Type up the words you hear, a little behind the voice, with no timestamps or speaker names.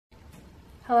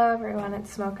Hello everyone,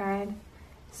 it's Smoke Eyed.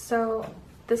 So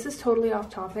this is totally off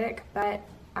topic, but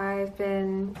I've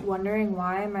been wondering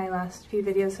why my last few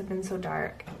videos have been so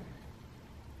dark.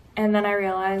 And then I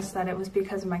realized that it was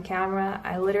because of my camera.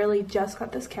 I literally just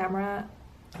got this camera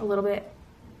a little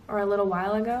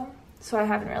while ago, so I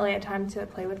haven't really had time to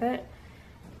play with it.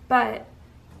 But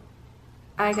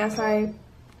I guess I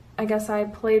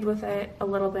played with it a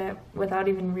little bit without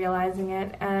even realizing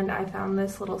it, and I found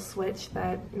this little switch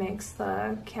that makes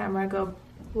the camera go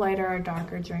lighter or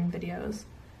darker during videos.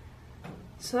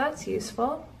 So that's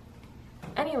useful.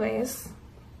 Anyways,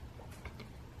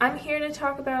 I'm here to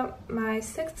talk about my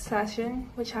 6th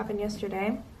session, which happened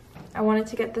yesterday. I wanted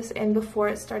to get this in before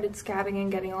it started scabbing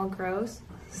and getting all gross,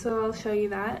 so I'll show you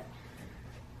that.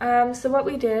 So what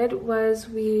we did was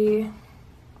we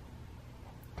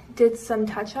did some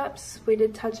touch-ups. We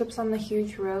did touch-ups on the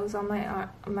huge rose on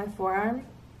my forearm,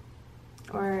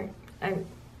 or I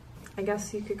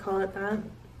guess you could call it that.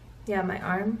 Yeah, my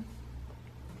arm.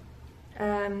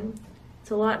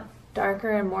 It's a lot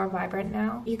darker and more vibrant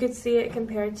now. You could see it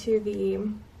compared to the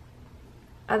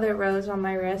other rose on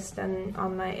my wrist and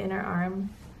on my inner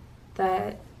arm,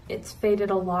 that it's faded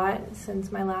a lot since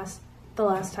the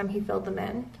last time he filled them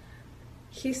in.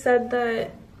 He said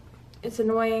that it's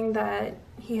annoying that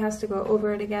he has to go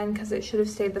over it again because it should have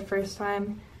stayed the first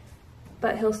time,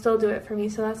 but he'll still do it for me,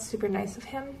 so that's super nice of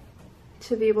him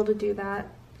to be able to do that.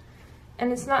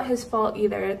 And it's not his fault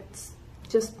either, it's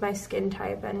just my skin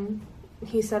type, and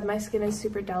he said my skin is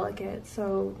super delicate,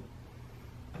 so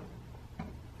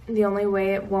the only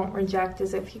way it won't reject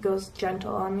is if he goes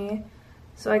gentle on me.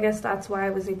 So I guess that's why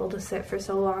I was able to sit for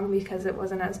so long, because it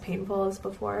wasn't as painful as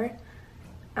before.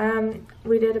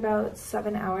 We did about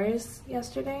 7 hours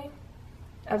yesterday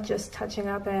of just touching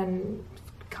up and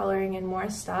coloring in more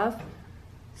stuff.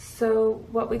 So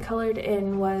what we colored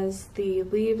in was the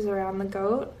leaves around the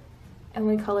goat, and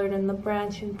we colored in the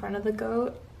branch in front of the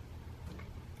goat.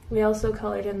 We also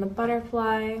colored in the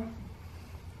butterfly,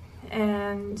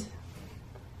 and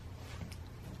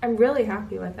I'm really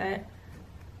happy with it.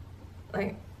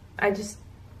 Like, I'm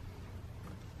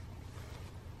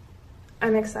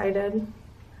excited.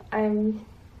 I'm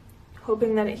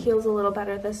hoping that it heals a little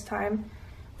better this time.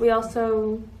 We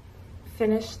also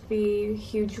finished the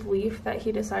huge leaf that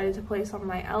he decided to place on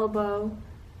my elbow.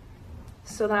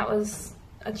 So that was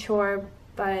a chore,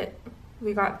 but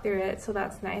we got through it, so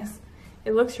that's nice.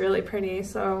 It looks really pretty,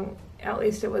 so at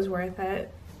least it was worth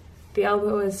it. The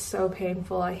elbow is so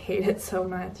painful, I hate it so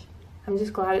much. I'm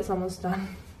just glad it's almost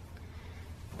done.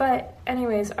 But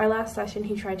anyways, our last session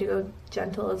he tried to go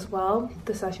gentle as well,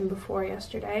 the session before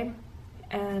yesterday,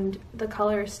 and the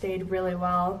color stayed really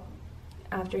well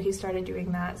after he started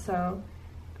doing that, so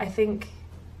I think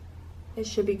it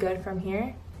should be good from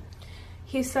here.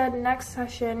 He said next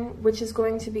session, which is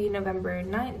going to be November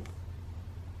 9th,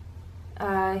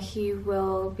 he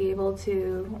will be able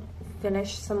to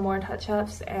finish some more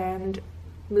touch-ups and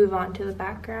move on to the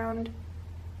background,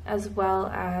 as well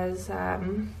as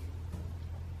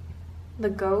the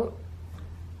goat.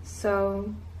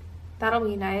 So that'll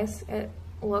be nice. It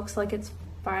looks like it's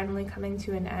finally coming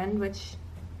to an end, which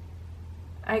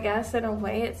I guess in a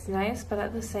way it's nice, but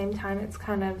at the same time it's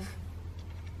kind of,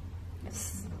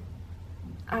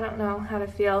 I don't know how to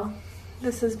feel.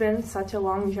 This has been such a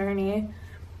long journey,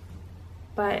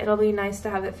 but it'll be nice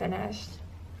to have it finished.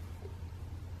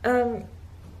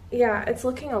 Yeah, it's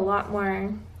looking a lot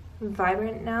more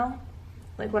vibrant now.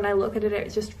 Like when I look at it,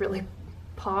 it just really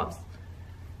pops.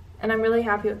 And I'm really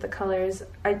happy with the colors.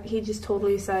 He just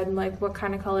totally said, like, what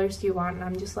kind of colors do you want? And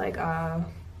I'm just like,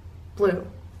 blue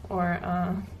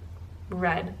or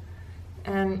red.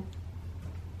 And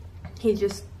he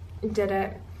just did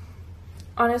it.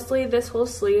 Honestly, this whole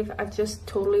sleeve I've just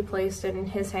totally placed in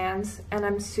his hands, and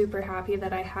I'm super happy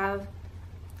that I have.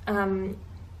 I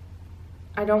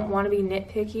don't want to be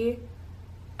nitpicky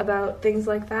about things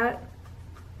like that,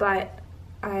 but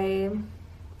I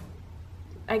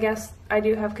guess I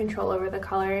do have control over the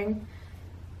coloring.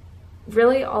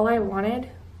 Really, all I wanted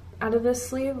out of this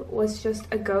sleeve was just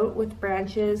a goat with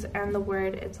branches and the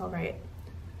word "it's alright."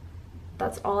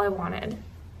 That's all I wanted.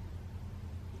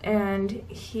 And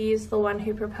he's the one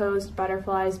who proposed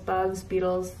butterflies, bugs,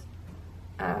 beetles,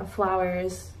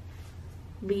 flowers,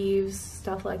 leaves,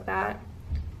 stuff like that.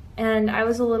 And I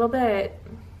was a little bit,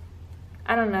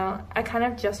 I don't know, I kind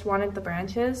of just wanted the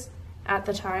branches at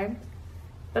the time.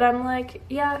 But I'm like,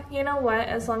 yeah, you know what,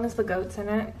 as long as the goat's in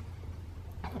it.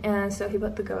 And so he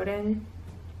put the goat in.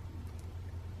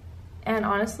 And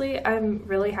honestly, I'm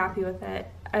really happy with it.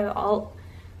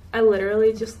 I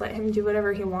literally just let him do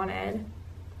whatever he wanted.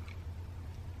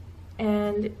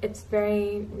 and it's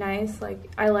very nice.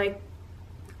 Like, I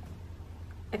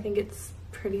think it's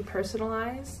pretty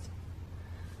personalized.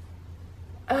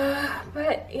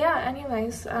 But yeah,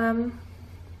 anyways,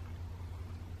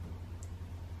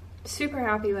 super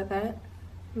happy with it.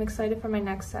 I'm excited for my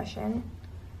next session.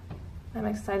 I'm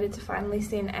excited to finally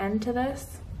see an end to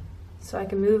this so I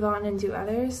can move on and do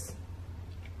others.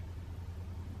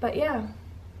 But yeah,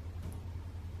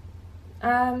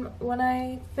 when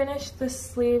I finish this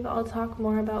sleeve, I'll talk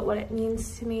more about what it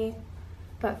means to me.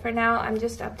 But for now, I'm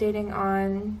just updating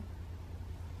on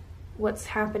what's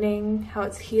happening, how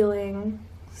it's healing,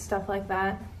 stuff like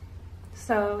that.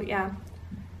 So yeah.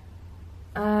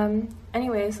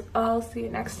 Anyways, I'll see you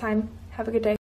next time. Have a good day.